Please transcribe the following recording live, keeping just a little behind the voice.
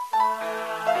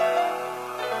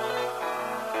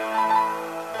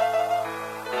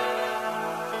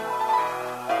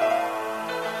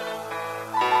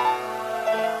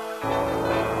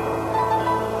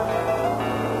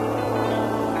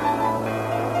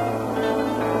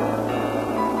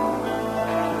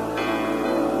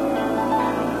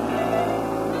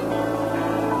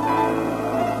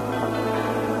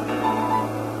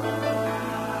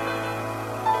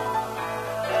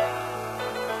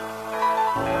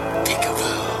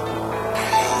Peekaboo,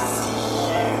 I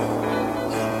see you.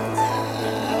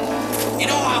 You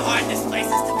know how hard this place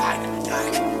is to find in the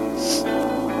dark?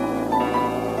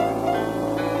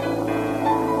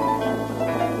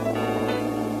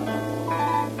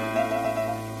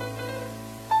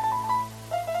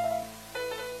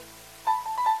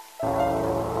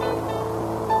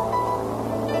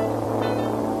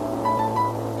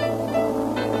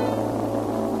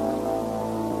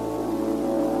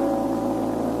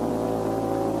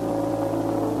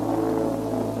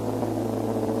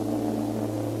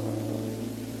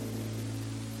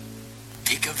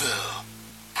 Peekaboo,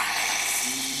 I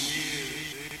see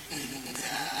you.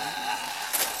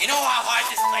 You know how hard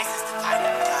this place is to find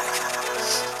in the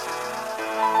dark?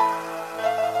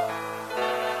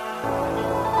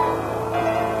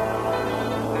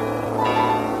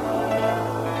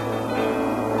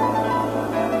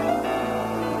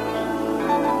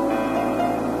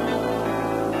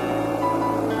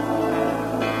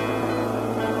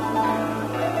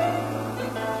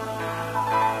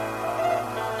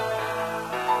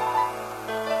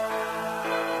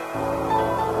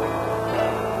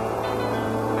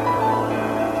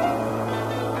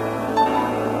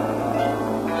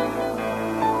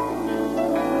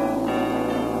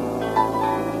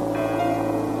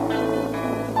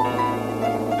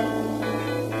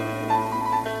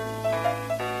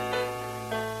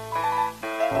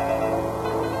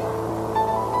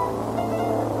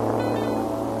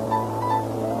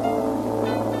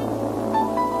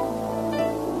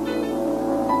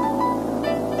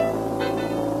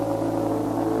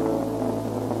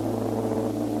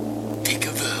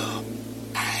 Peekaboo,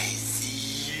 I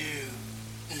see you.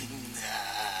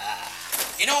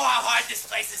 You know how hard this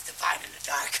place is to find in the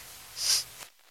dark?